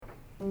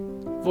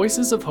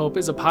Voices of Hope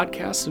is a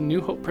podcast of New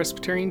Hope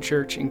Presbyterian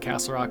Church in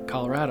Castle Rock,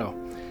 Colorado.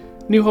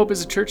 New Hope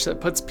is a church that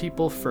puts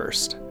people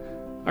first.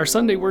 Our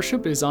Sunday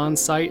worship is on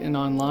site and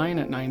online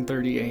at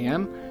 9:30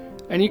 a.m.,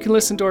 and you can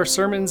listen to our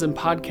sermons and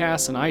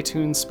podcasts on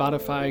iTunes,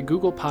 Spotify,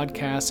 Google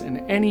Podcasts,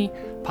 and any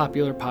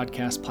popular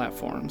podcast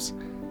platforms.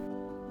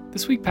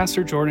 This week,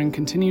 Pastor Jordan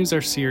continues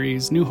our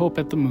series, New Hope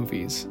at the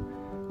Movies,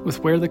 with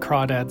Where the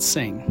Crawdads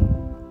Sing.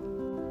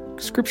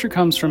 Scripture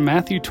comes from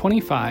Matthew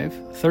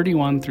 25,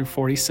 31 through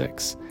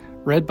 46,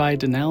 read by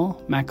Danelle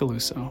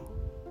Macaluso.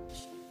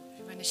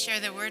 I want to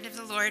share the word of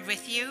the Lord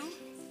with you.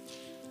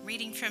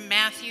 Reading from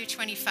Matthew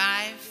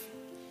 25,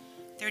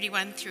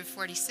 31 through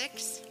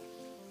 46.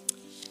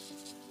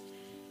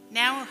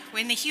 Now,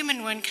 when the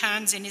human one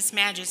comes in his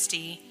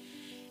majesty,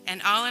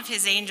 and all of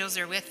his angels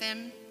are with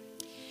him,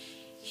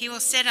 he will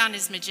sit on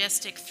his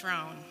majestic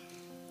throne,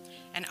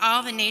 and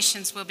all the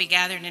nations will be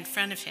gathered in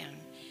front of him.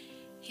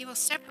 He will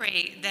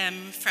separate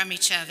them from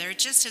each other,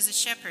 just as a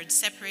shepherd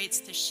separates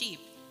the sheep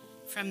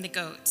from the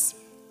goats.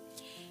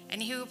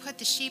 And he will put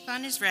the sheep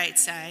on his right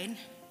side,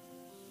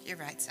 your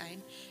right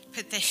side,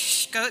 put the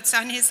goats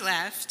on his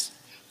left,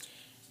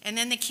 and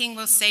then the king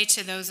will say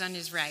to those on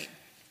his right,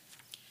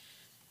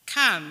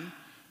 "Come,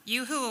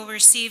 you who will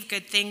receive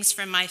good things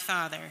from my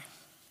Father.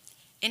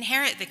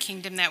 Inherit the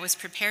kingdom that was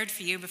prepared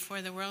for you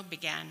before the world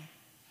began.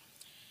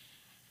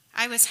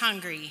 I was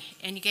hungry,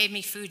 and you gave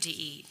me food to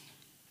eat.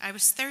 I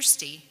was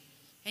thirsty,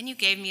 and you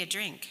gave me a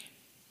drink.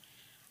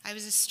 I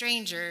was a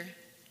stranger,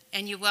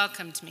 and you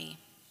welcomed me.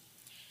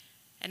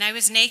 And I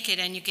was naked,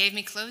 and you gave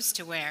me clothes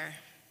to wear.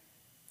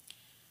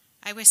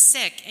 I was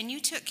sick, and you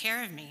took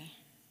care of me.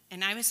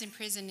 And I was in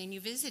prison, and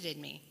you visited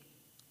me."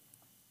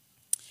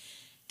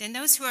 Then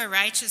those who are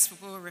righteous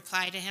will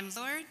reply to him,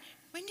 "Lord,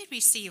 when did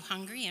we see you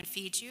hungry and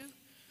feed you,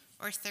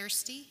 or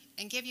thirsty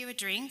and give you a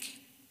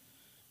drink?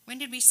 When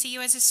did we see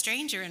you as a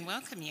stranger and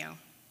welcome you,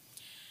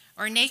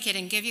 or naked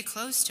and give you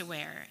clothes to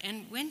wear?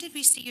 And when did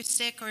we see you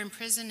sick or in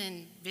prison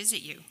and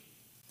visit you?"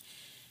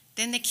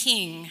 Then the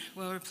king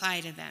will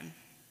reply to them,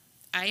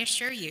 "I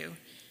assure you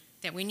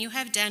that when you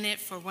have done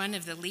it for one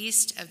of the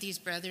least of these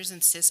brothers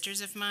and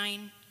sisters of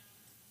mine,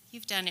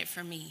 you've done it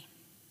for me."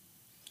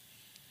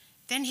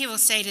 Then he will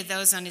say to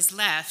those on his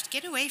left,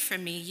 "Get away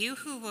from me, you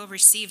who will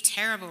receive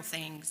terrible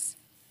things.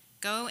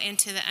 Go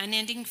into the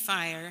unending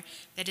fire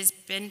that has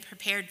been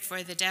prepared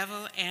for the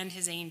devil and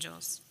his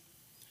angels.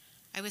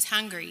 I was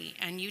hungry,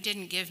 and you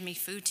didn't give me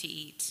food to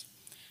eat.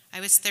 I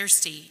was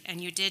thirsty,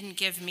 and you didn't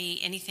give me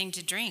anything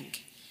to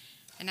drink.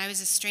 And I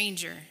was a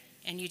stranger,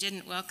 and you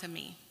didn't welcome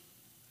me.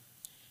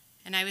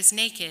 And I was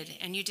naked,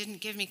 and you didn't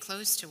give me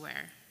clothes to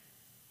wear.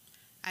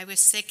 I was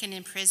sick and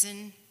in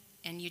prison,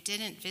 and you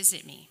didn't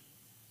visit me."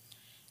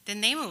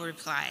 Then they will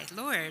reply,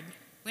 "Lord,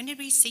 when did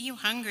we see you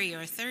hungry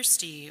or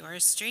thirsty or a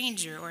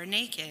stranger or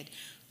naked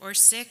or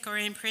sick or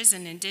in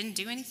prison and didn't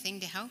do anything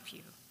to help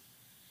you?"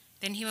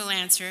 Then he will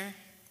answer,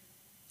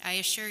 "I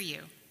assure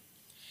you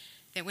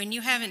that when you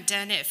haven't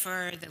done it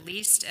for the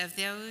least of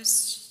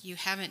those, you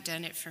haven't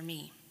done it for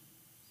me."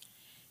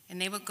 And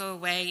they will go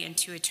away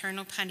into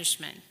eternal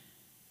punishment,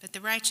 but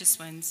the righteous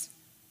ones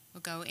will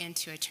go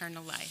into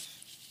eternal life.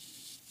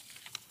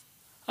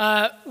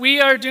 We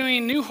are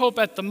doing New Hope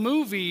at the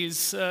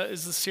Movies,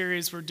 is the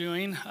series we're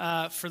doing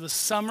for the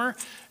summer.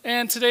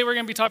 And today we're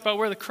going to be talking about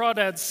Where the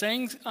Crawdads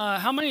Sing.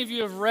 How many of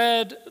you have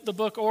read the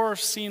book or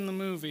seen the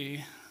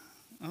movie?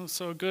 Oh,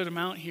 so a good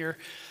amount here.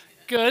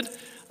 Good.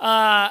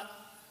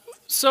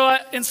 So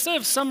instead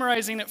of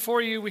summarizing it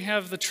for you, we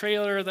have the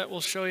trailer that will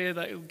show you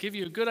that will give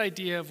you a good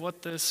idea of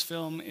what this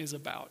film is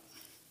about.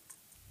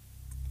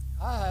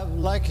 I have,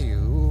 like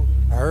you,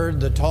 heard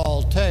the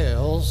tall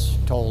tales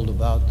told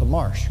about the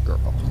marsh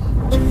girl.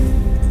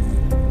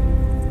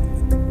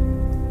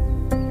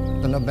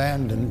 An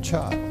abandoned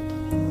child.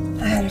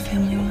 I had a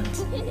family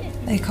once.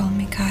 They called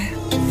me Kaya.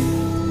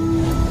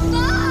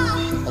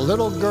 A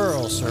little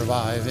girl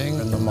surviving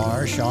in the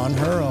marsh on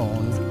her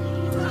own,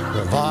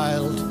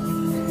 reviled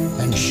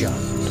and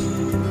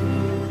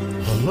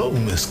shunned. Hello,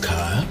 Miss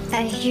Kaya.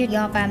 I hear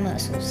y'all buy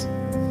mussels.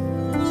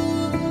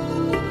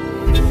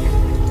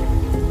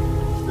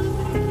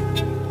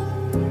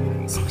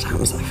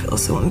 Sometimes I feel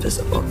so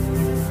invisible.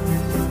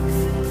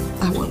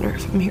 I wonder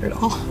if I'm here at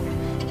all.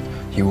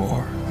 You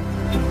are.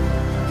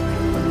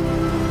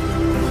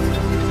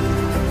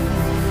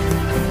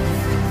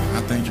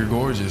 I think you're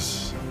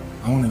gorgeous.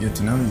 I want to get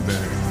to know you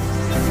better.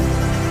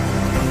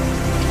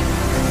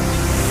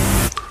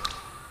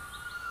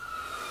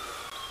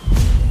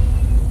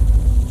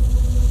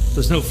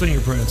 There's no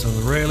fingerprints on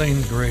the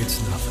railing, grates,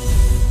 nothing.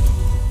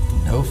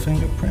 No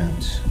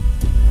fingerprints?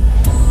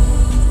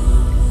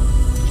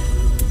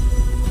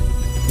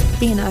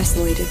 Being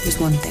isolated was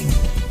one thing.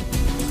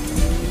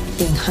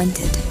 Being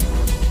hunted,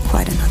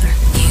 quite another.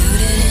 You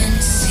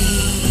didn't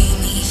see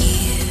me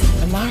here.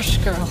 The marsh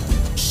girl.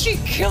 She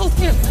killed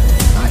him.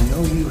 I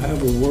know you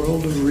have a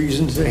world of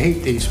reasons to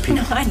hate these people.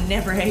 No, I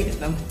never hated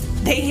them.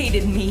 They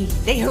hated me.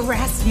 They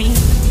harassed me.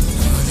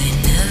 Oh, they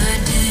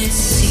never did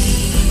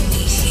see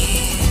me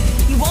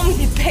here. You want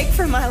me to beg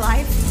for my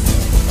life?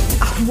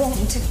 I'll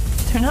won't.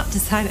 They're not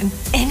deciding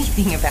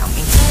anything about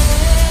me.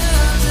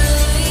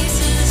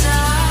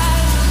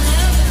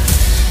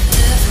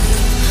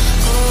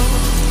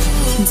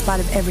 In spite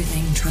of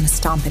everything trying to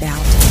stomp it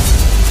out,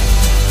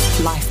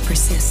 life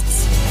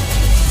persists.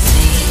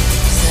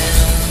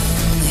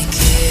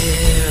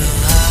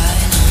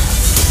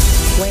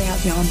 Way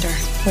out yonder,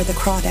 where the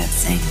crawdads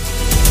sing,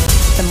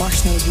 the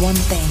marsh knows one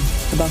thing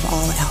above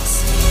all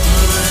else.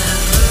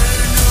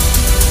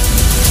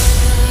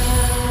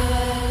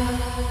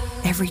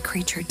 Every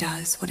creature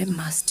does what it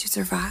must to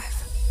survive.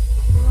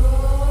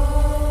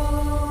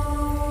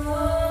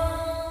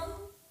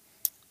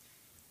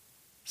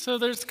 So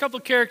there's a couple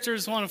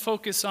characters I want to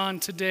focus on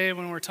today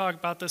when we're talking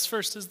about this.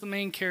 First is the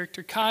main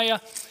character,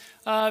 Kaya.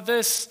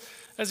 This,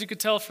 as you could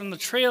tell from the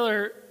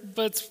trailer,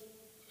 but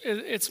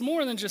it's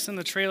more than just in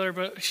the trailer,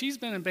 but she's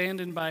been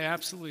abandoned by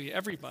absolutely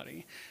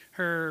everybody.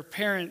 Her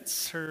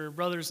parents, her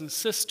brothers and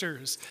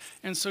sisters.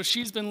 And so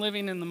she's been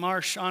living in the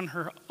marsh on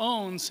her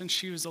own since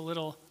she was a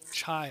little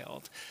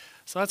child.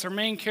 So that's our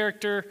main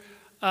character.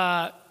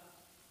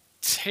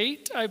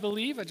 Tate, I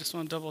believe. I just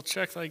want to double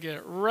check that I get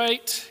it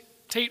right.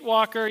 Tate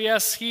Walker,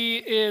 yes, he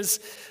is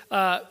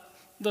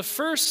the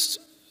first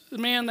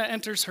man that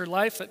enters her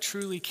life that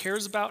truly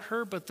cares about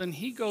her, but then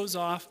he goes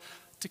off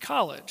to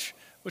college,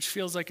 which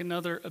feels like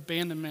another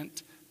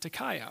abandonment to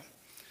Kaya.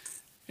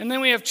 And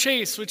then we have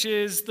Chase, which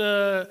is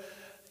the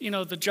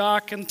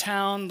jock in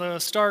town, the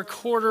star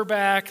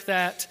quarterback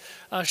that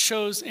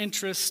shows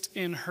interest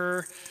in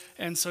her.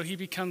 And so he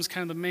becomes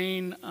kind of the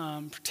main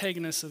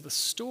protagonist of the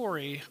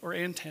story, or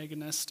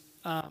antagonist.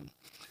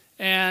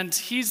 And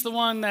he's the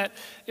one that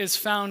is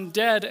found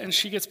dead, and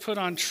she gets put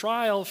on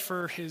trial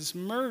for his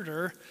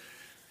murder.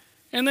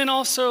 And then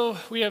also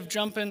we have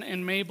Jumpin'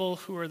 and Mabel,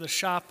 who are the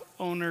shop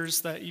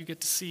owners that you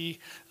get to see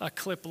a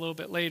clip a little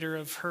bit later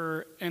of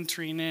her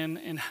entering in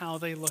and how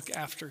they look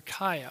after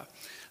Kaya.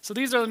 So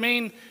these are the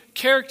main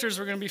characters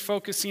we're going to be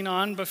focusing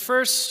on. But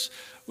first,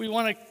 we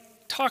want to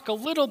talk a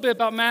little bit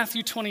about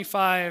Matthew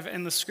 25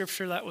 and the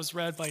scripture that was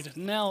read by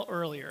Danelle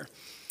earlier.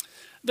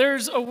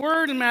 There's a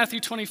word in Matthew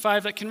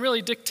 25 that can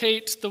really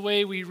dictate the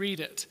way we read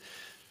it.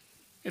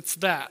 It's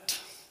that.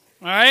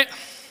 All right?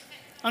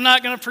 I'm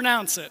not going to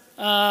pronounce it.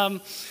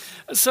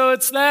 So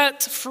it's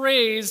that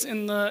phrase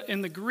in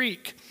the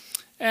Greek.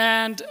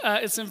 And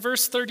it's in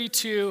verse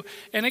 32,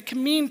 and it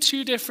can mean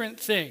two different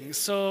things.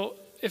 So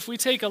if we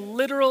take a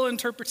literal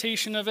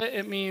interpretation of it,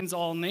 it means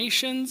all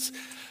nations.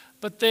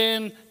 But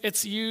then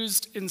it's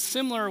used in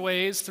similar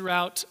ways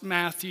throughout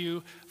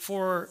Matthew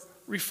for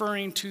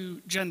referring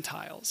to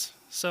Gentiles.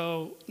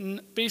 So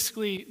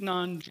basically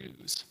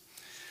non-Jews.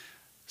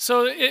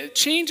 So it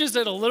changes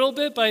it a little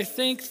bit, but I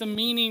think the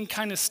meaning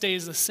kind of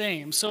stays the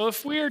same. So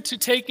if we were to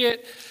take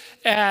it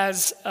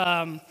as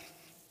the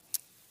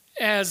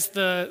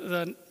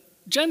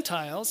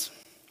Gentiles,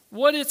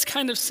 what it's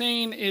kind of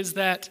saying is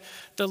that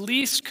the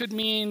least could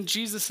mean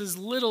Jesus'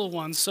 little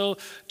ones. So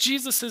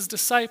Jesus'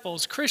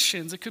 disciples,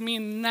 Christians, it could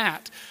mean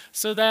that.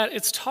 So that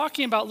it's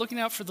talking about looking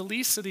out for the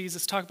least of these.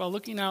 It's talking about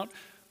looking out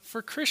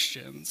for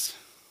Christians.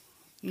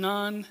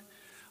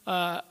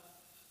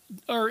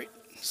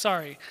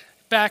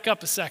 Back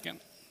up a second.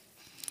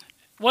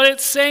 What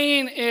it's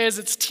saying is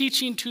it's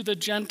teaching to the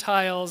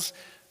Gentiles,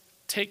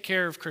 take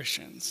care of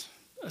Christians,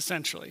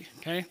 essentially.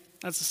 Okay?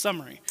 That's a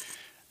summary.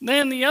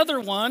 Then the other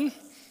one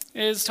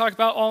is talk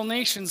about all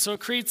nations, so it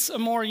creates a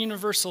more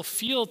universal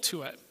feel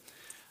to it.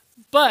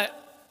 But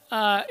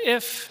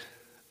if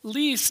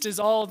least is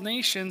all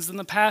nations, then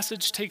the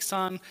passage takes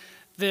on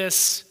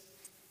this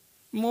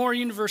more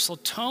universal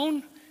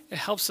tone. It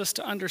helps us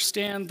to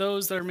understand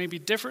those that are maybe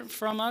different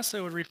from us.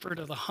 It would refer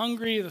to the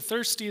hungry, the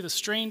thirsty, the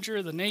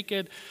stranger, the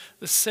naked,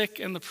 the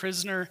sick, and the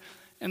prisoner.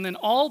 And then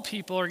all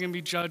people are going to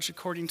be judged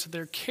according to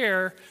their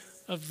care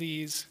of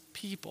these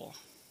people.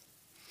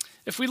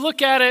 If we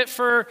look at it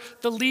for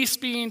the least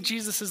being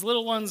Jesus'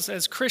 little ones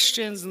as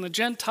Christians, and the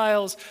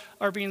Gentiles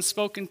are being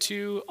spoken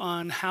to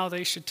on how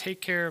they should take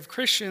care of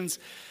Christians,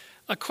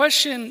 a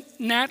question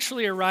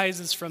naturally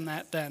arises from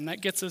that then. That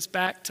gets us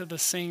back to the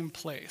same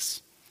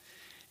place.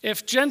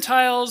 If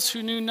Gentiles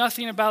who knew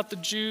nothing about the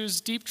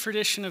Jews' deep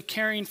tradition of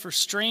caring for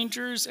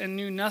strangers and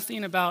knew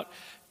nothing about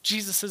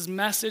Jesus'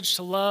 message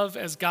to love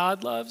as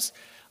God loves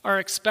are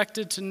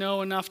expected to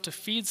know enough to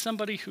feed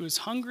somebody who is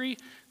hungry,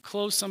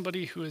 clothe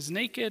somebody who is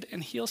naked,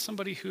 and heal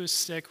somebody who is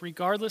sick,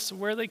 regardless of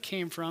where they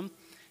came from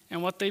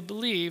and what they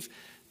believe,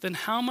 then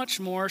how much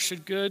more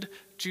should good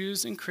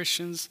Jews and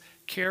Christians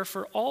care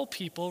for all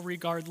people,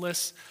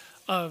 regardless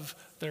of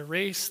their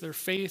race, their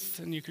faith,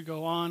 and you could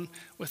go on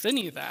with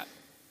any of that.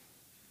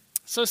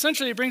 So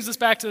essentially it brings us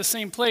back to the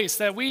same place,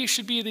 that we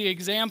should be the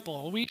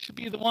example. We should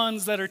be the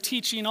ones that are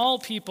teaching all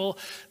people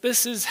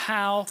this is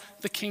how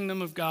the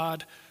kingdom of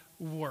God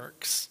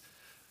works.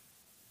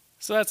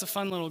 So that's a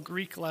fun little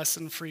Greek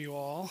lesson for you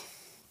all.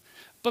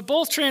 But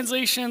both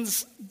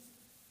translations,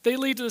 they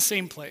lead to the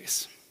same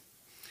place.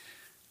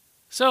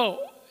 So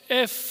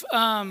if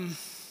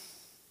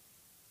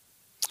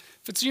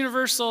If it's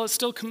universal,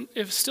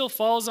 it still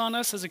falls on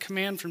us as a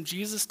command from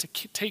Jesus to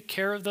take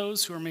care of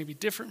those who are maybe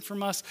different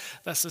from us,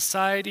 that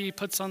society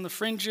puts on the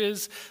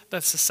fringes,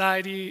 that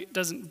society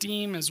doesn't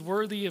deem as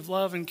worthy of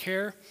love and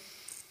care.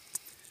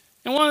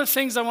 And one of the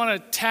things I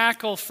want to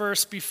tackle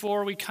first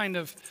before we kind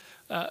of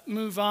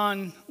move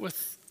on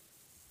with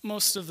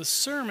most of the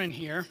sermon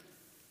here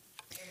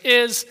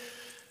is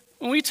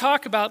when we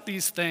talk about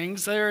these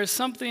things, there is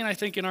something I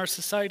think in our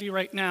society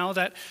right now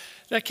that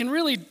can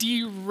really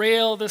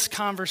derail this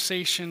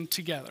conversation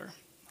together.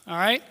 All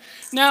right?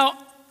 Now,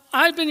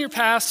 I've been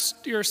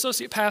your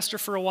associate pastor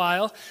for a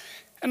while,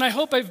 and I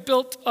hope I've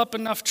built up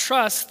enough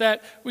trust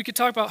that we could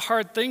talk about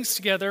hard things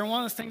together. And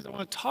one of the things I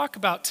want to talk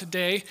about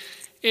today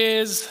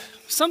is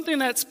something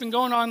that's been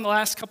going on the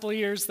last couple of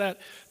years that,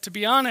 to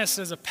be honest,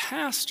 as a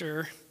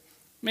pastor,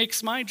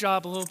 makes my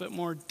job a little bit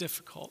more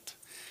difficult.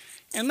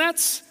 And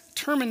that's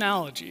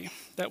terminology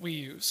that we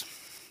use.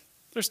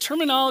 There's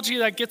terminology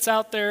that gets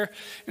out there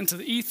into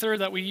the ether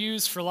that we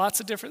use for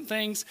lots of different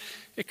things.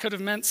 It could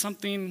have meant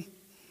something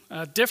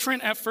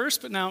different at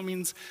first, but now it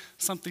means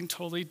something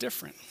totally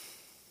different.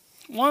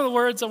 One of the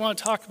words I want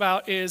to talk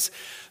about is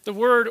the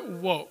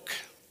word woke.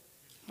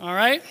 All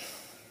right?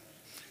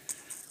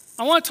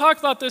 I want to talk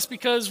about this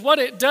because what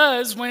it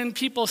does when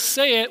people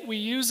say it, we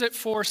use it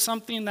for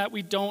something that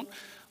we don't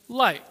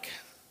like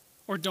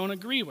or don't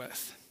agree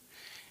with.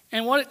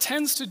 And what it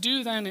tends to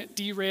do then, it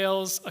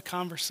derails a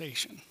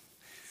conversation.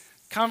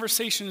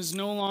 Conversation is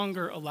no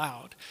longer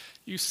allowed.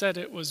 You said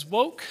it was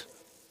woke,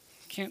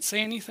 can't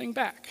say anything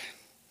back.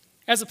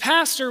 As a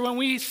pastor, when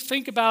we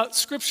think about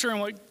Scripture and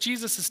what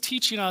Jesus is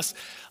teaching us,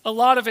 a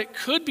lot of it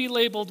could be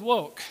labeled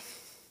woke,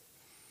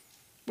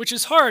 which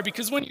is hard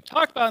because when you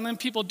talk about it and then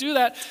people do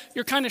that,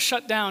 you're kind of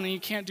shut down and you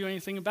can't do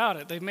anything about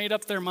it. They've made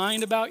up their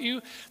mind about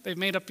you. They've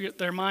made up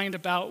their mind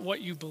about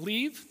what you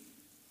believe.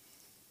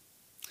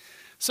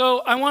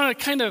 So I want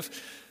to kind of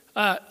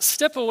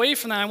step away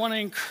from that. I want to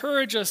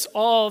encourage us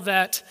all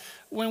that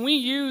when we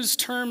use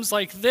terms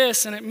like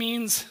this and it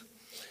means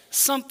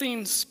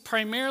something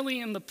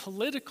primarily in the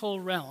political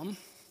realm,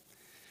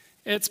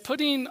 it's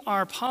putting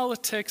our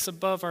politics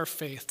above our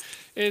faith.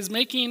 It is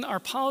making our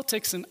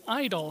politics an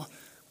idol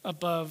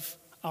above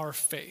our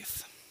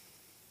faith.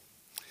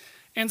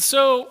 And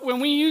so when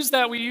we use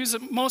that, we use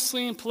it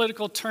mostly in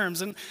political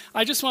terms. And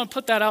I just want to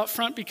put that out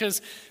front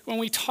because when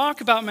we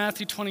talk about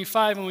Matthew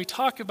 25, when we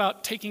talk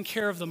about taking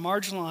care of the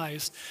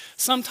marginalized,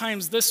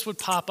 sometimes this would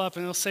pop up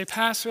and they'll say,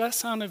 Pastor, that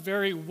sounded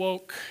very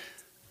woke.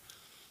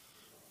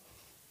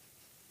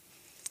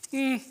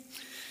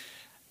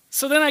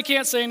 So then I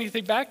can't say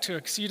anything back to it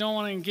because you don't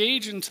want to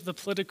engage into the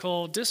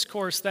political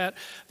discourse that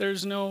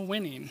there's no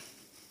winning.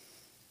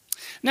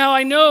 Now,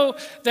 I know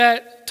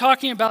that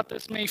talking about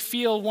this may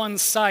feel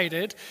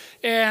one-sided,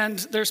 and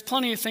there's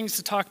plenty of things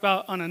to talk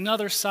about on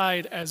another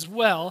side as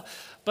well,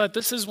 but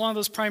this is one of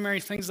those primary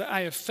things that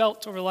I have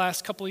felt over the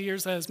last couple of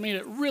years that has made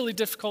it really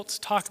difficult to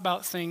talk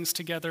about things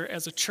together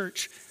as a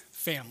church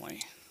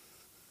family.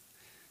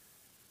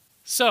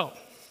 So,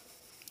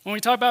 when we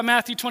talk about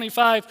Matthew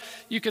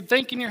 25, you could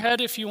think in your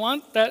head if you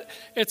want that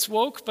it's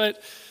woke,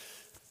 but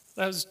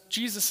that was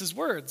Jesus'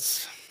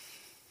 words.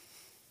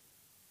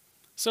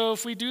 So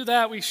if we do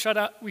that, we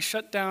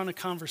shut down a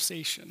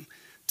conversation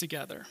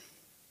together.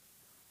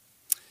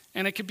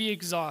 And it could be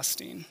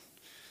exhausting,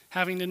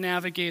 having to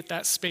navigate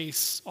that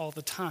space all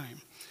the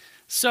time.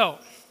 So,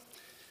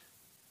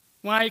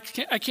 when I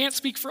can't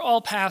speak for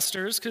all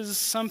pastors, because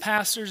some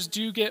pastors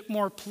do get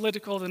more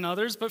political than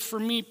others, but for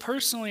me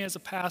personally as a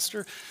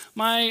pastor,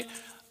 my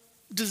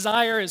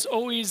desire is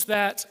always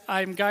that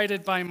I'm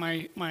guided by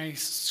my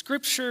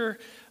scripture,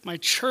 my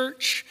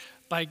church,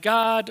 by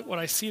God. What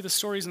I see the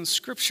stories in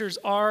scriptures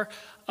are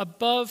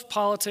above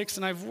politics,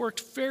 and I've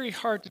worked very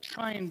hard to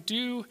try and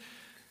do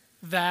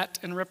that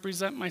and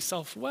represent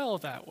myself well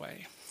that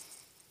way.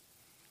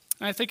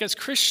 And I think as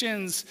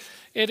Christians,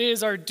 it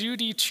is our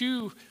duty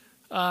to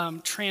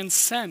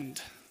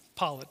transcend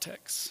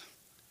politics.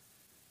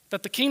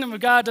 That the kingdom of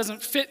God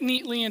doesn't fit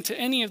neatly into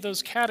any of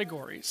those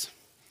categories.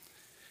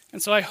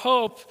 And so I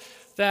hope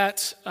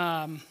that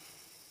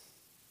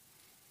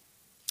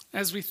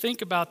as we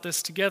think about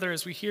this together,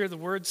 as we hear the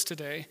words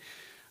today,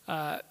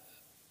 that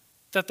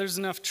there's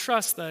enough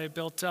trust that I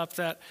built up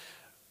that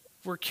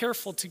we're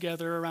careful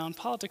together around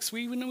politics.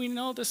 We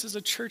know this is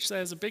a church that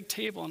has a big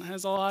table and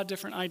has a lot of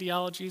different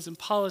ideologies and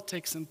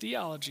politics and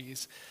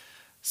theologies.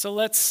 So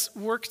let's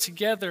work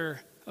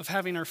together of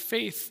having our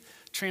faith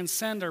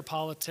transcend our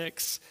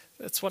politics.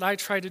 That's what I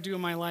try to do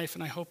in my life,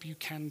 and I hope you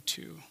can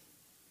too.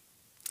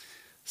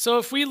 So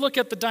if we look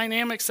at the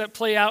dynamics that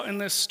play out in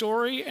this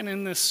story and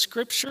in this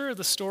scripture,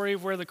 the story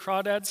of Where the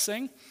Crawdads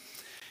Sing,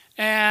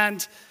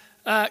 and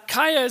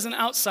Kaya is an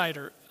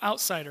outsider,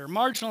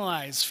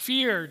 marginalized,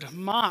 feared,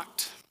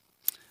 mocked.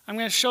 I'm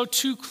going to show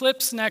two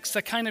clips next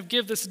that kind of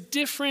give this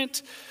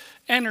different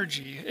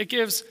energy. It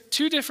gives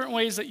two different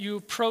ways that you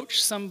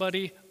approach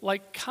somebody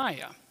like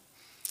Kaya.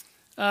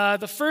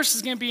 The first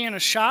is going to be in a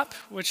shop,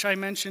 which I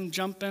mentioned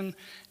Jumpin'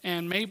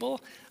 and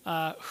Mabel,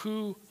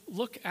 who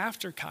look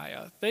after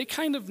Kaya. They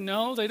kind of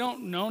know, they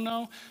don't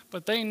know,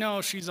 but they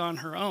know she's on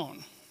her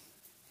own.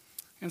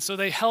 And so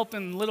they help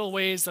in little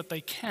ways that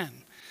they can.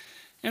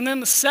 And then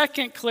the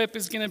second clip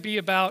is going to be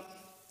about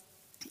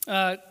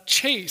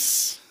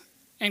Chase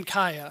and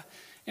Kaya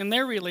and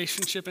their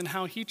relationship and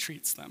how he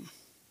treats them,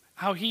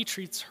 how he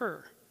treats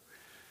her.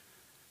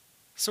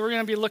 So we're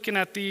going to be looking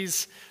at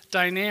these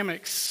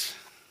dynamics.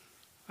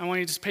 I want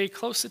you to just pay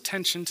close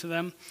attention to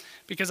them,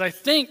 because I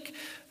think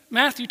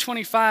Matthew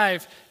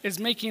 25 is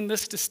making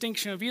this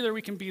distinction of either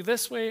we can be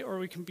this way or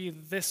we can be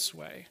this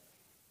way.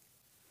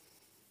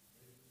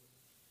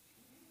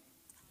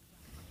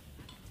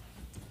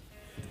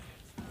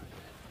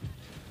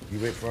 You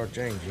wait for our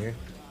change, yeah?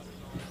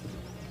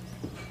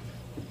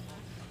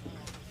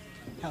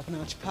 Helping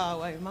out your pa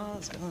while your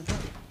mom's gone.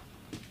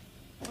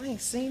 I ain't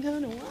seen her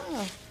in a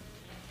while.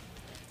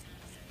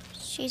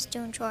 She's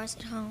doing chores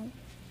at home.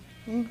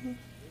 Mm-hmm.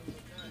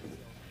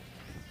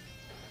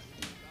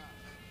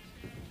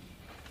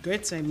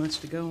 Grits ain't much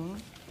to go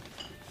on.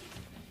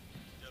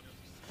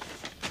 All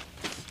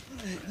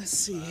right, let's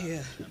see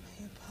here.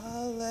 Your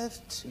pa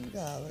left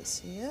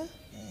 $2 here,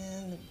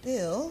 and the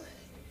bill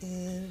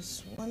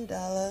is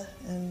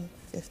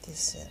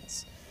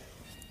 $1.50.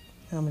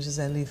 How much does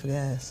that leave for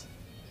gas?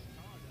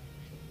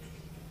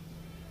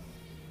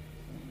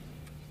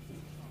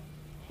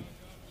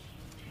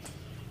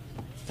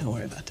 Don't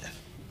worry about that.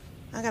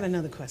 I got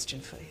another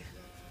question for you.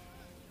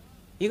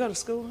 You go to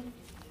school?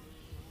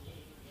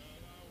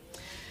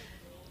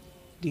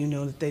 Do you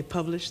know that they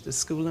publish the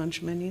school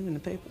lunch menu in the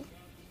paper?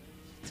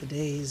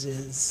 Today's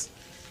is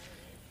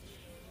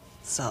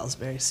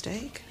Salisbury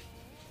steak.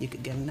 You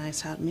could get a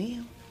nice hot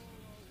meal,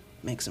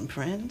 make some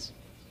friends.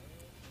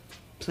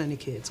 Plenty of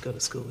kids go to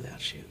school without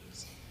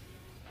shoes.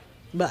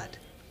 But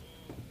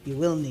you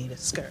will need a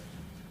skirt.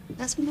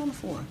 Ask them on the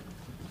form.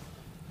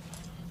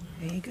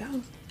 There you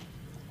go.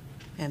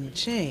 And the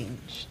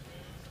change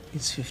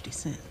is 50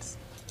 cents.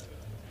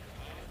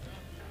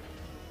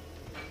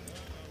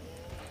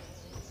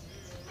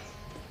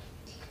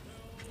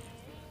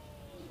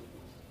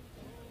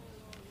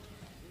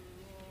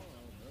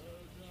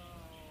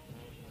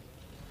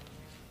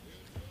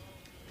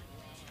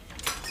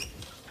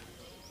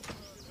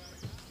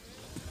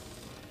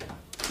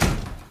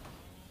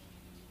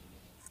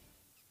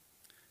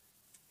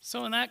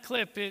 So in that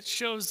clip, it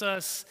shows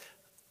us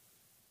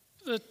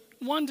the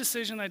one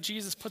decision that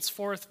Jesus puts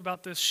forth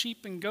about the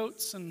sheep and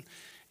goats and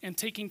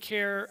taking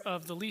care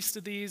of the least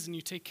of these, and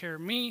you take care of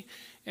me.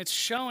 It's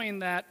showing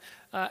that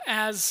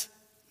as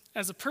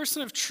a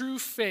person of true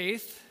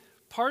faith,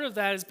 part of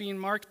that is being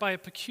marked by a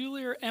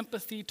peculiar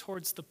empathy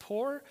towards the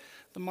poor,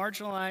 the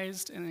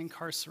marginalized, and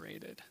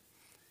incarcerated.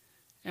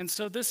 And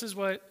so this is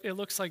what it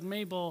looks like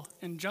Mabel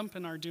and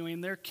Jumpin' are doing.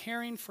 They're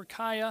caring for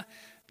Kaya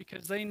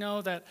because they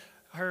know that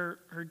her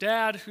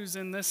dad, who's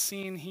in this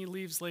scene, he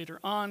leaves later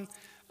on,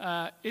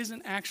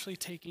 isn't actually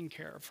taking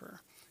care of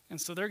her.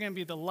 And so they're going to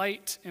be the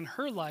light in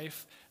her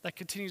life that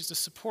continues to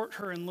support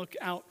her and look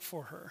out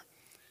for her.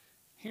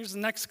 Here's the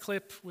next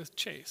clip with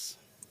Chase.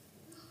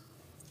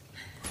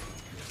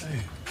 Hey,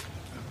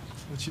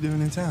 what you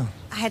doing in town?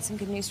 I had some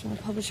good news from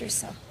the publisher,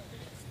 so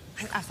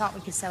I thought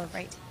we could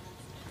celebrate.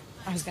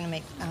 I was going to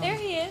make... There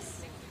he is.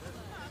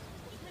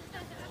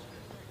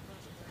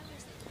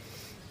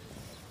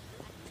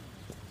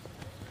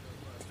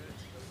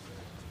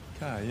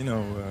 Kai, you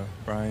know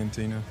Brian,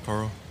 Tina,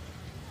 Pearl.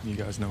 You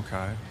guys know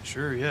Kai?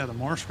 Sure, yeah, the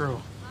Morse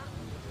girl.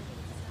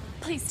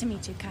 Pleased to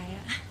meet you,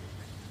 Kaya.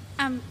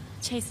 I'm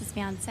Chase's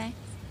fiance.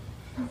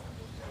 All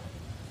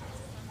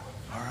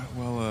right,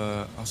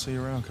 well, I'll see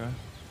you around, Kai.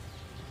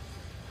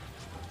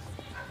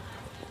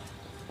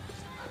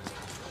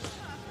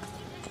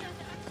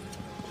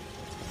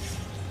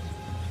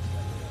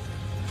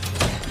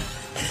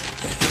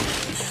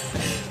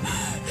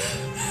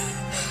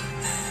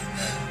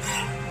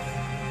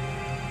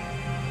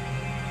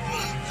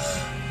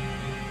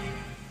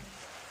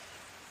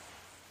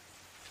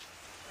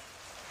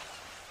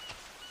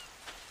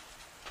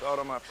 Thought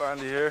I might find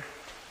you here.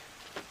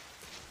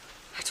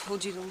 I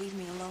told you to leave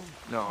me alone.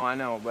 No, I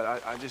know,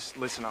 but I just,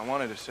 listen, I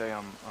wanted to say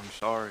I'm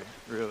sorry,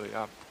 really.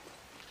 I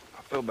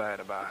feel bad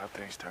about how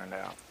things turned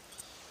out.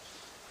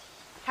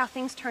 How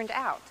things turned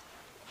out?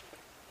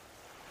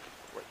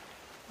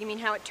 You mean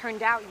how it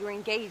turned out you were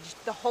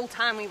engaged the whole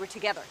time we were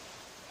together?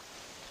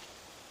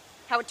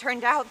 How it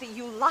turned out that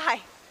you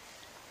lie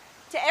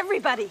to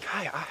everybody?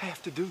 Kai, I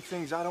have to do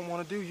things I don't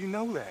want to do. You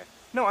know that.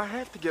 No, I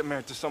have to get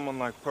married to someone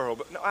like Pearl,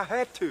 but no, I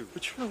had to.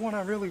 But you're the one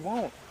I really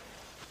want.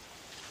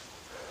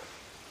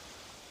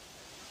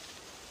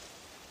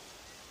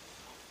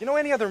 You know,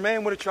 any other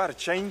man would have tried to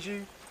change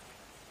you,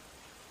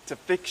 to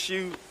fix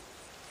you.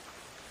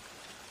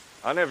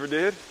 I never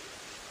did.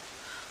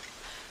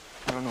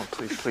 No,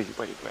 please, wait.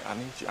 I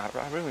need you. I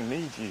really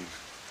need you.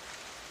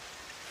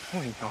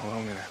 I leave you all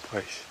alone in that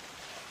place.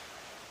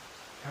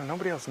 You know,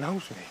 nobody else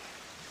knows me.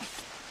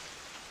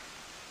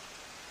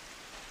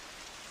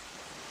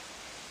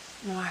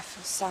 No, I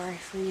feel sorry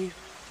for you.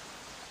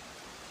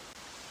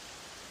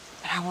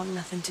 I want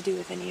nothing to do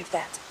with any of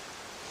that.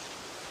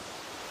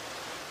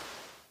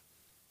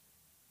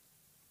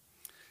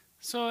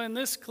 So in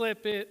this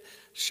clip, it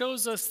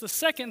shows us the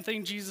second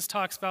thing Jesus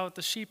talks about with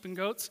the sheep and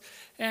goats,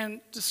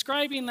 and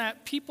describing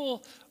that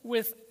people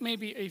with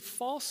maybe a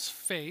false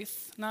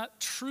faith,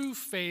 not true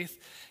faith,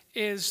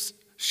 is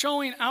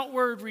showing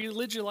outward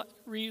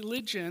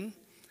religion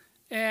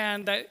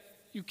and that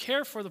you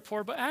care for the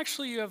poor, but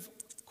actually you have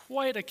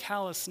quite a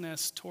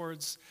callousness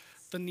towards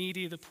the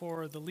needy, the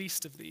poor, the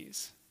least of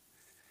these.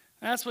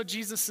 And that's what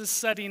Jesus is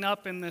setting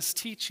up in this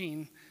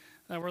teaching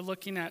that we're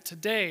looking at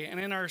today. And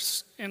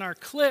in our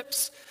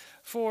clips,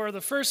 for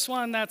the first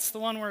one, that's the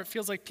one where it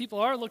feels like people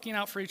are looking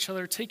out for each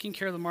other, taking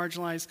care of the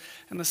marginalized.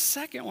 And the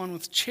second one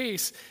with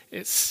Chase,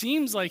 it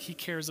seems like he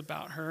cares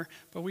about her,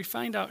 but we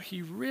find out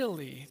he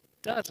really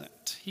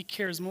doesn't. He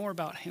cares more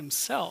about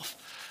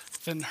himself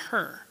than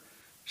her.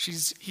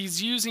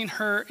 He's using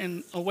her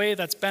in a way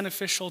that's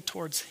beneficial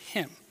towards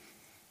him.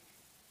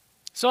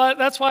 So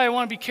that's why I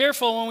want to be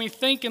careful when we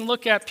think and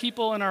look at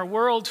people in our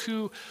world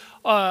who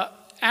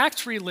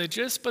act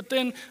religious, but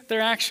then their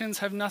actions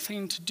have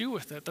nothing to do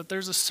with it, that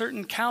there's a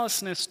certain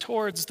callousness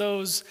towards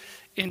those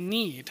in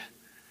need.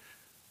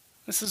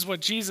 This is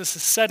what Jesus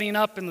is setting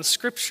up in the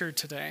scripture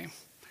today.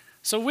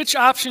 So which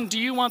option do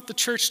you want the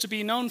church to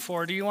be known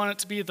for? Do you want it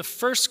to be the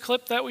first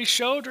clip that we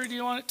showed, or do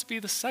you want it to be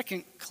the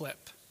second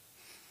clip?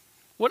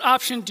 What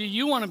option do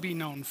you want to be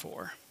known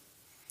for?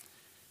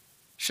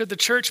 Should the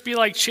church be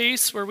like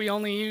Chase, where we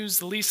only use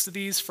the least of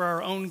these for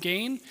our own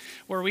gain,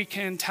 where we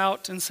can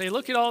tout and say,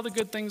 look at all the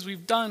good things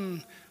we've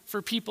done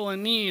for people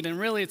in need, and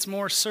really it's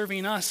more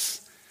serving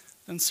us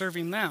than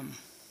serving them?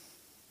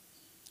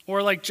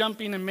 Or like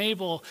Jumping and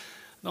Mabel,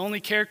 the only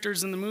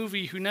characters in the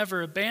movie who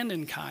never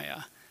abandon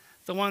Kaya,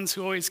 the ones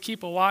who always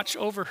keep a watch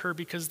over her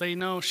because they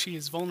know she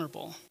is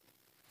vulnerable.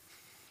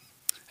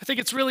 I think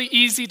it's really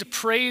easy to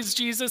praise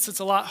Jesus. It's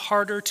a lot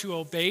harder to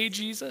obey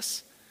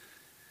Jesus.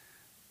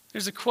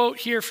 There's a quote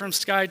here from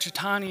Skye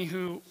Jitani,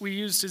 who we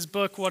used his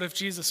book, What If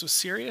Jesus Was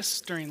Serious,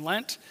 during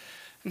Lent.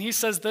 And he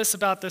says this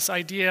about this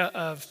idea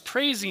of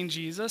praising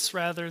Jesus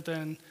rather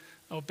than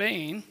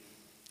obeying.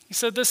 He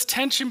said, this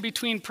tension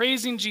between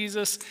praising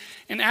Jesus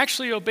and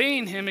actually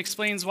obeying him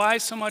explains why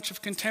so much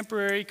of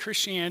contemporary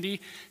Christianity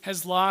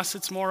has lost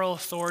its moral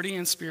authority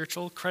and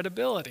spiritual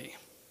credibility.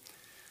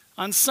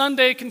 On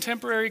Sunday,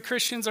 contemporary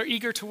Christians are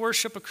eager to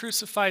worship a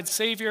crucified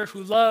Savior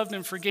who loved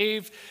and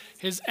forgave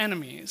his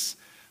enemies.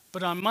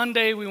 But on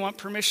Monday, we want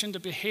permission to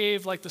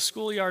behave like the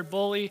schoolyard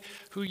bully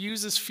who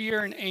uses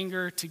fear and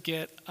anger to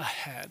get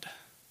ahead.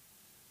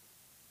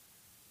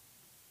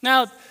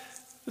 Now,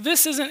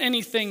 this isn't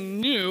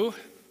anything new.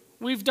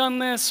 We've done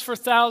this for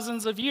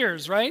thousands of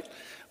years, right?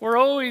 We're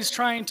always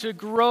trying to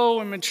grow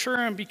and mature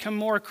and become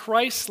more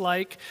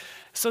Christ-like.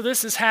 So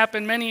this has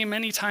happened many,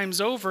 many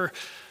times over.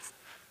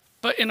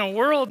 But in a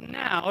world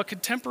now, a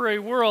contemporary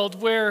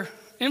world where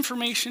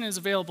information is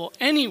available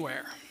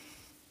anywhere,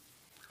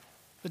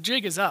 the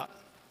jig is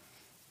up,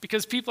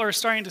 because people are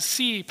starting to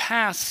see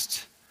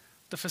past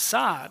the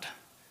facade,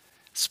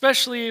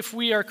 especially if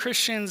we are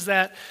Christians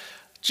that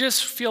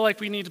just feel like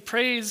we need to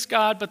praise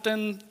God, but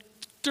then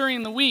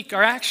during the week,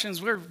 our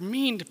actions, we're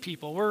mean to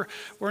people.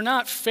 We're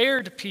not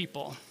fair to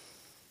people.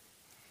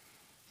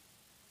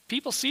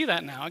 People see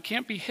that now. It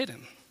can't be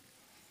hidden.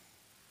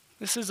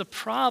 This is a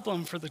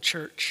problem for the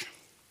church.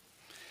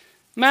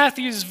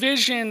 Matthew's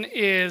vision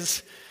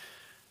is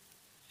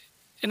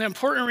an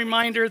important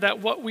reminder that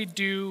what we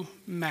do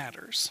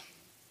matters.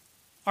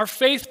 Our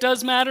faith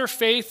does matter.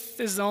 Faith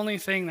is the only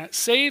thing that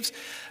saves.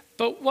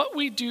 But what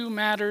we do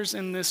matters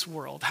in this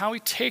world. How we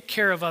take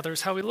care of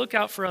others, how we look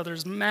out for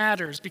others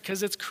matters,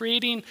 because it's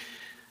creating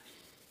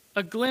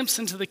a glimpse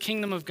into the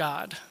kingdom of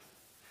God.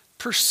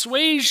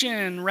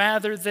 Persuasion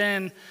rather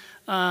than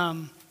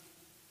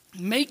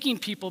making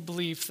people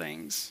believe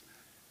things.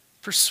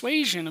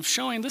 Persuasion of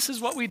showing this is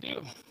what we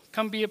do.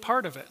 Come be a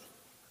part of it.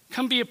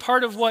 Come be a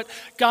part of what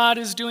God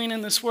is doing in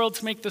this world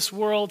to make this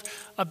world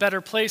a better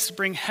place, to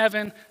bring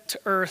heaven to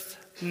earth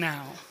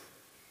now.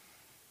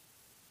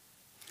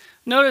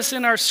 Notice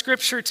in our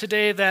scripture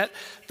today that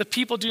the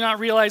people do not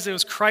realize it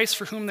was Christ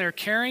for whom they're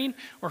caring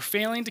or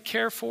failing to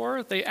care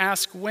for. They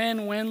ask,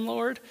 when,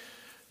 Lord?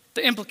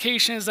 The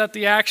implication is that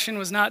the action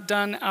was not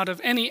done out of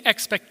any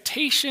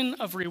expectation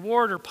of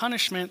reward or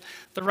punishment.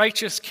 The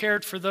righteous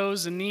cared for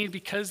those in need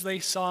because they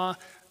saw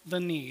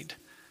the need.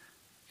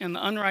 And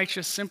the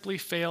unrighteous simply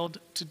failed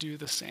to do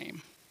the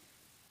same.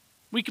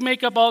 We can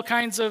make up all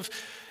kinds of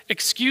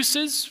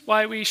excuses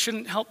why we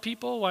shouldn't help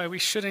people, why we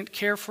shouldn't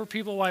care for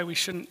people, why we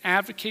shouldn't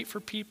advocate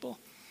for people.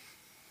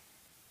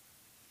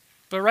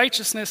 But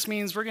righteousness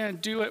means we're going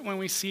to do it when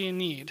we see a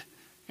need,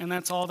 and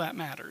that's all that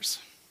matters.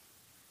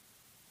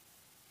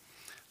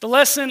 The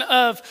lesson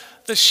of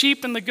the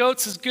sheep and the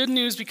goats is good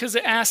news because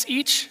it asks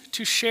each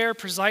to share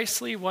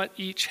precisely what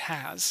each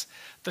has.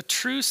 The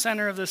true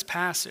center of this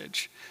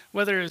passage,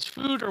 whether it's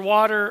food or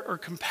water or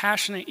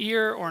compassionate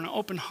ear or an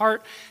open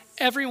heart,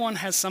 everyone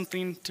has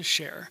something to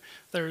share.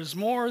 There is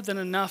more than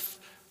enough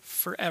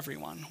for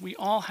everyone. We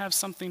all have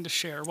something to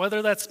share,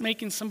 whether that's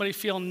making somebody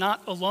feel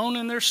not alone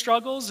in their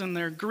struggles and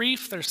their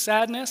grief, their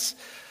sadness,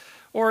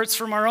 or it's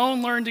from our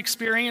own learned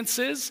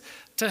experiences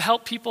to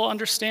help people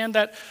understand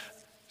that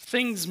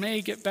things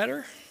may get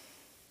better.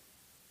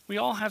 We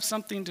all have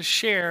something to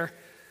share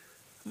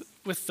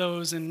with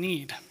those in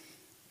need.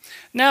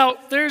 Now,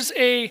 there's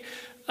in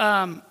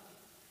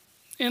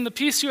the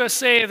Peace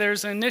USA,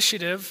 there's an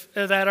initiative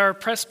that our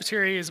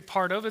presbytery is a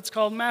part of. It's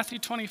called Matthew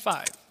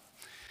 25.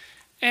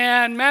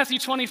 And Matthew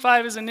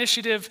 25 is an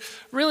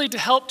initiative really to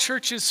help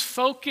churches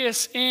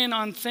focus in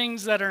on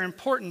things that are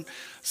important.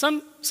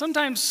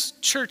 Sometimes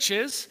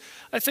churches,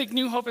 I think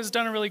New Hope has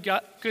done a really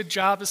good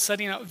job of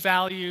setting up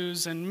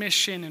values and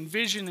mission and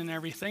vision and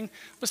everything,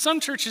 but some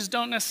churches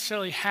don't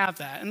necessarily have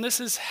that. And this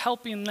is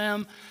helping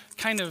them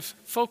kind of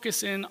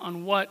focus in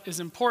on what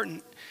is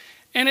important.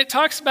 And it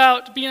talks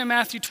about being a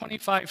Matthew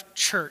 25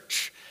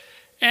 church.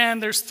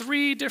 And there's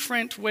 3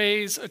 different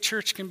ways a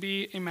church can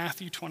be a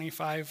Matthew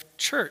 25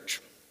 church.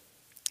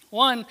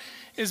 One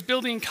is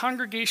building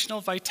congregational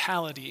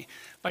vitality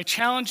by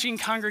challenging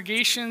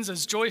congregations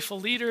as joyful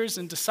leaders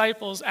and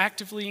disciples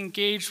actively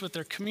engaged with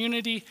their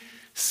community,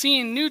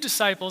 seeing new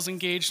disciples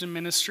engaged in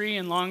ministry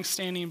and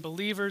long-standing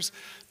believers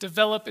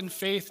develop in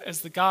faith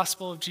as the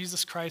gospel of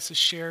Jesus Christ is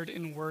shared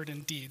in word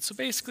and deed. So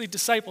basically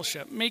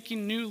discipleship,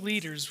 making new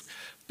leaders,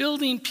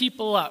 building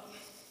people up.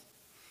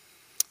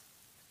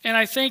 And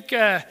I think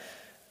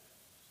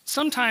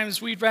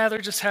sometimes we'd rather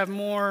just have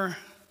more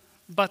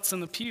butts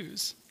in the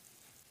pews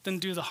than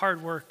do the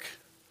hard work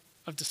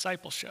of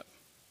discipleship.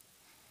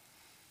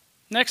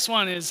 Next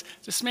one is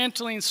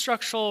dismantling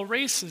structural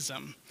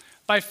racism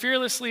by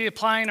fearlessly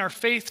applying our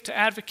faith to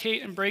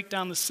advocate and break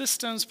down the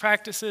systems,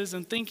 practices,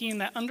 and thinking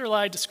that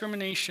underlie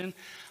discrimination,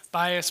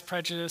 bias,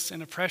 prejudice,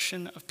 and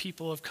oppression of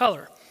people of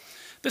color.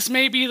 This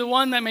may be the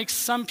one that makes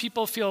some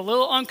people feel a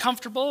little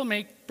uncomfortable,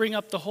 may bring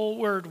up the whole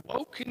word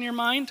woke in your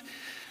mind,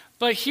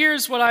 but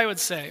here's what I would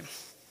say.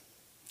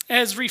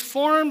 As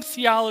Reformed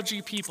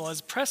theology people, as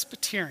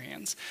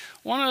Presbyterians,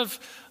 one of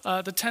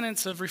the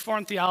tenets of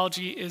Reformed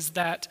theology is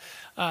that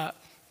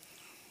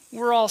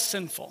we're all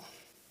sinful,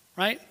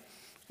 right?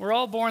 We're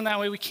all born that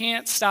way. We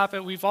can't stop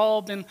it. We've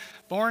all been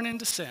born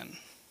into sin.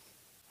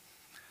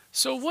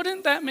 So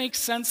wouldn't that make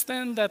sense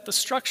then that the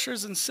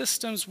structures and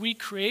systems we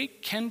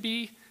create can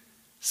be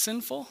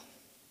sinful?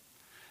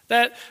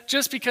 That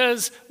just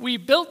because we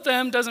built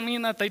them doesn't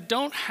mean that they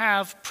don't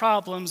have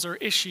problems or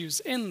issues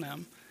in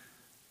them.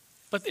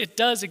 But it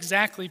does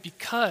exactly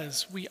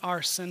because we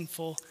are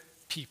sinful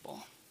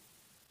people.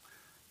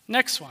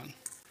 Next one,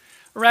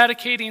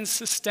 eradicating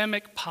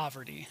systemic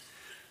poverty.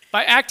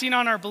 By acting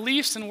on our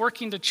beliefs and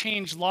working to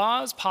change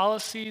laws,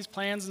 policies,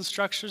 plans, and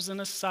structures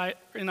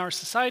in our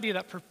society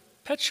that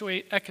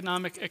perpetuate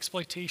economic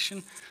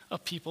exploitation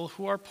of people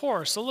who are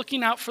poor. So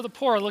looking out for the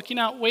poor, looking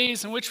out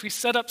ways in which we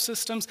set up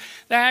systems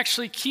that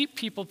actually keep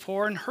people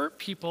poor and hurt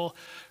people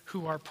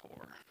who are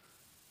poor.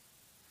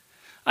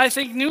 I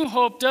think New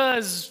Hope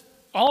does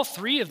all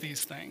 3 of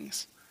these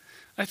things.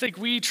 I think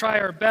we try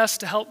our best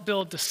to help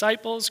build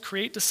disciples,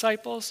 create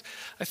disciples.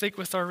 I think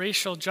with our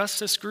racial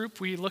justice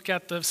group, we look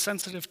at the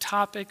sensitive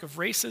topic of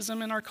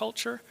racism in our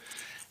culture.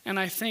 And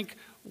I think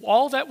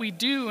all that we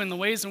do in the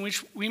ways in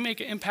which we make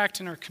an impact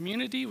in our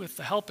community with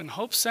the Help and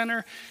Hope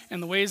Center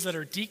and the ways that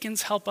our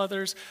deacons help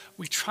others,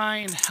 we try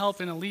and help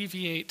and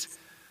alleviate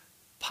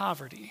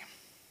poverty.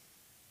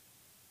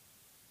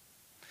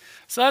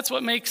 So that's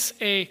what makes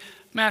a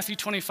Matthew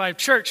 25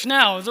 church.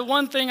 Now, the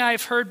one thing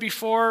I've heard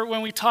before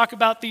when we talk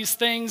about these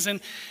things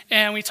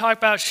and we talk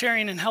about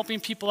sharing and helping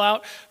people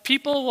out,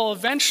 people will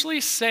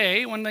eventually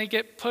say, when they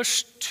get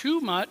pushed too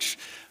much,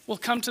 will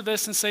come to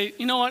this and say,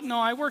 you know what, no,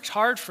 I worked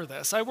hard for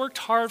this. I worked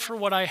hard for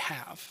what I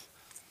have.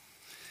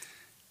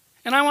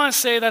 And I want to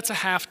say that's a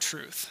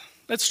half-truth.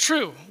 That's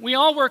true. We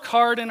all work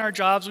hard in our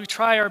jobs. We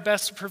try our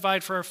best to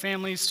provide for our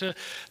families,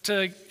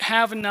 to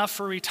have enough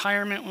for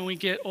retirement when we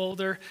get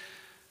older.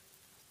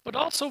 But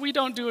also, we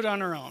don't do it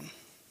on our own.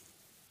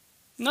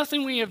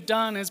 Nothing we have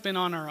done has been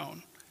on our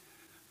own.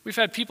 We've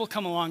had people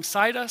come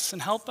alongside us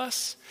and help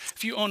us.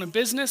 If you own a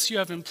business, you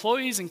have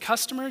employees and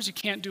customers. You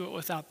can't do it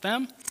without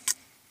them.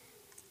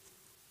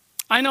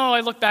 I know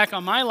I look back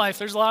on my life,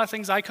 there's a lot of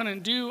things I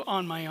couldn't do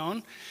on my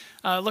own.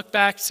 Look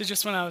back to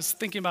just when I was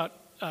thinking about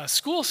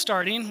school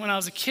starting, when I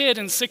was a kid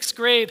in 6th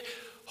grade,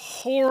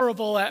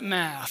 horrible at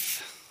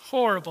math.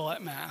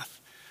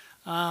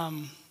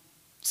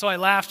 So I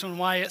laughed when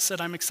Wyatt said,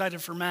 I'm excited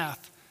for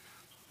math.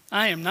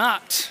 I am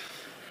not.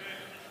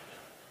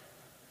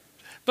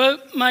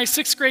 But my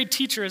 6th grade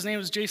teacher, his name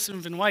was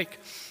Jason Van Wyk,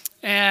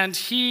 and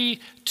he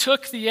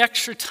took the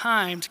extra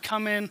time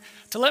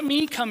to let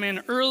me come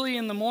in early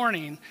in the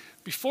morning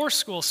before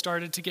school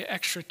started to get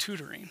extra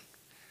tutoring.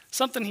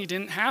 Something he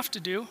didn't have to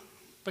do,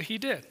 but he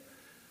did.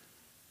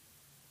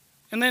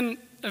 And then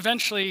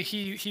eventually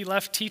he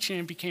left teaching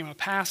and became a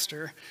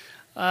pastor.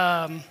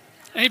 And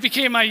he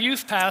became my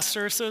youth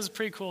pastor, so it was a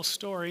pretty cool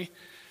story.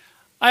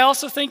 I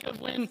also think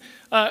of when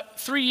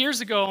 3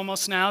 years ago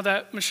almost now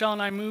that Michelle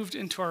and I moved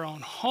into our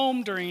own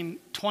home during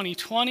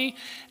 2020,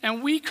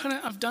 and we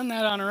couldn't have done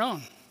that on our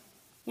own.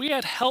 We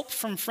had help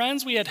from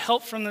friends. We had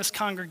help from this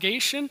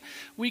congregation.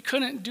 We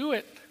couldn't do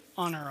it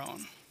on our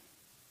own.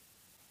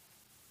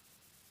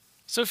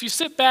 So if you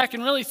sit back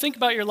and really think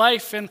about your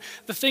life and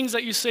the things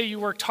that you say you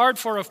worked hard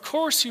for, of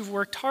course you've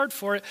worked hard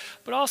for it,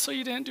 but also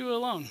you didn't do it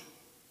alone.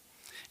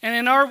 And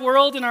in our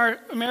world, in our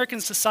American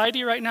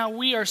society right now,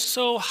 we are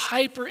so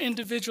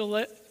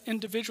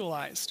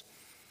hyper-individualized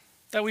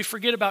that we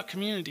forget about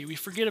community. We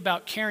forget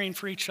about caring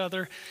for each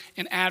other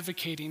and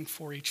advocating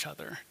for each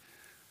other.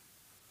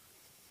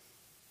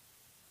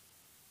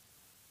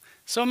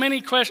 So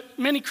many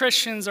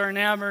Christians are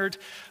enamored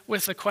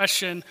with the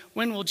question,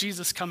 when will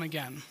Jesus come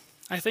again?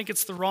 I think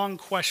it's the wrong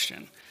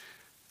question.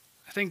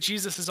 I think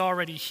Jesus is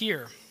already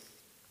here.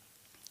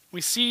 We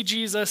see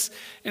Jesus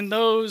in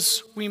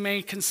those we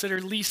may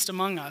consider least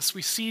among us.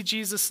 We see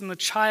Jesus in the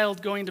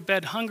child going to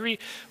bed hungry.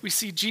 We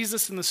see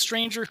Jesus in the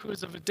stranger who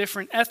is of a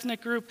different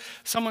ethnic group,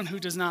 someone who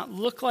does not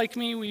look like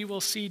me. We will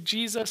see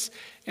Jesus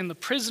in the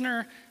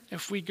prisoner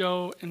if we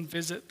go and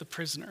visit the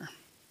prisoner.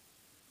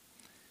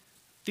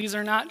 These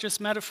are not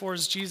just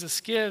metaphors Jesus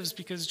gives,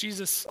 because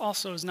Jesus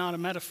also is not a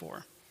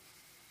metaphor.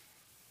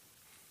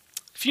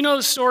 If you know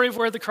the story of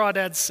Where the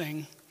Crawdads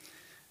Sing,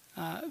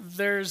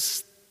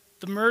 there's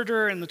the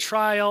murder and the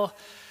trial.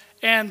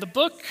 And the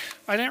book,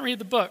 I didn't read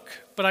the book,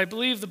 but I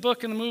believe the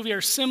book and the movie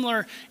are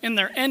similar in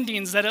their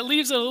endings, that it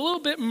leaves it a little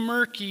bit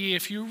murky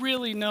if you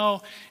really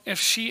know if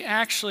she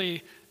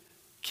actually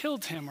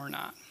killed him or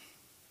not.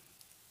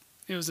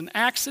 It was an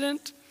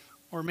accident,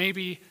 or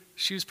maybe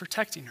she was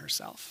protecting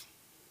herself.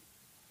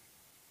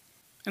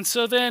 And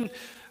so then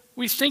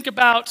we think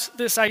about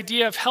this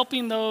idea of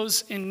helping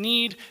those in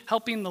need,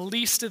 helping the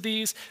least of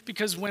these,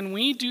 because when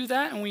we do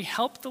that and we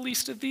help the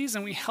least of these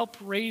and we help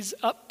raise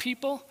up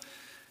people,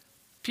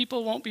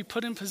 people won't be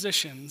put in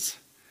positions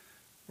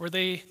where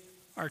they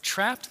are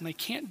trapped and they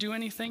can't do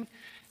anything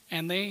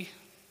and they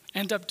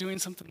end up doing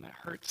something that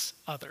hurts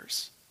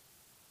others.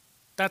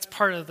 That's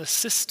part of the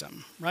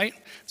system, right?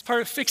 It's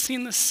part of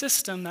fixing the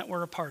system that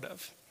we're a part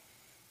of.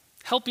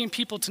 Helping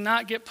people to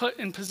not get put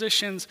in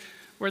positions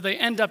where they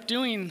end up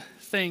doing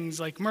things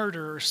like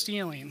murder or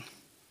stealing,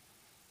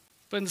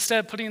 but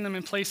instead putting them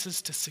in places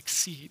to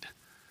succeed.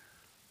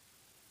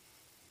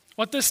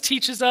 What this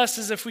teaches us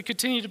is if we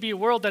continue to be a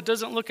world that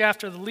doesn't look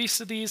after the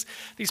least of these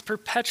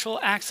perpetual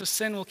acts of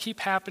sin will keep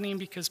happening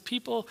because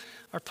people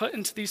are put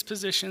into these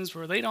positions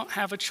where they don't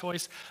have a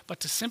choice but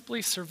to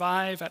simply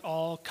survive at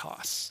all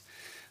costs.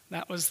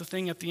 That was the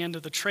thing at the end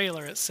of the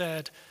trailer. It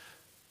said,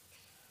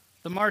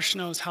 "The marsh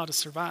knows how to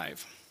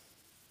survive."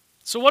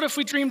 So what if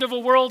we dreamed of a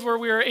world where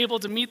we were able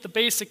to meet the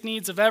basic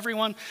needs of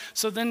everyone,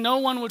 so then no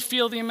one would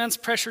feel the immense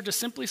pressure to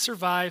simply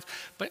survive,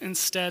 but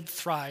instead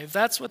thrive?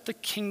 That's what the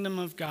kingdom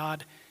of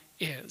God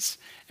is.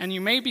 And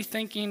you may be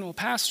thinking, well,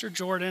 Pastor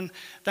Jordan,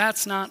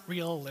 that's not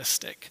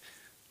realistic.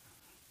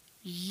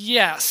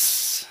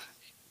 Yes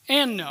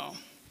and no.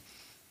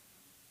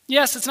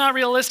 Yes, it's not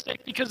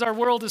realistic because our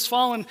world is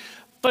fallen,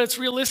 but it's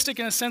realistic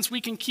in a sense we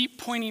can keep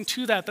pointing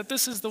to that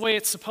this is the way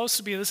it's supposed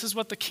to be. This is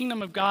what the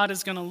kingdom of God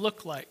is going to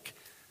look like.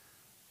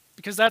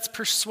 Because that's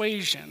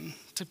persuasion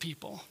to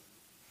people.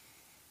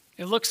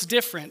 It looks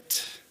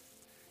different.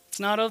 It's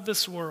not of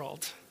this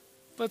world,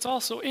 but it's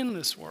also in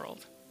this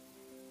world.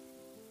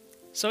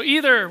 So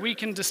either we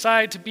can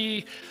decide to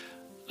be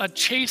a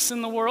Chase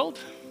in the world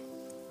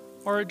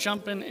or a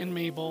Jumpin' in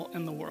Mabel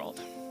in the world.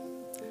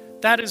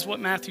 That is what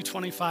Matthew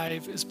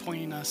 25 is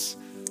pointing us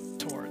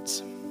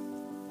towards.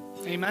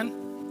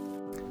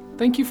 Amen?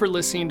 Thank you for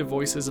listening to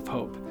Voices of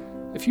Hope.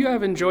 If you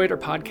have enjoyed our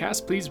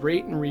podcast, please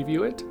rate and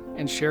review it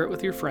and share it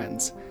with your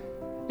friends.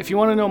 If you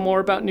want to know more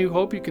about New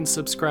Hope, you can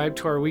subscribe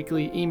to our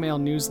weekly email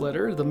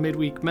newsletter, the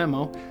Midweek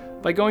Memo,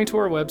 by going to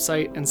our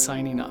website and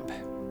signing up.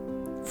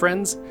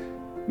 Friends,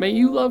 may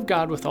you love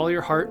God with all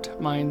your heart,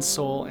 mind,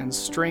 soul, and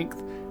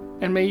strength,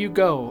 and may you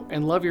go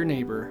and love your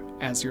neighbor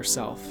as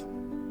yourself.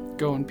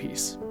 Go in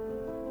peace.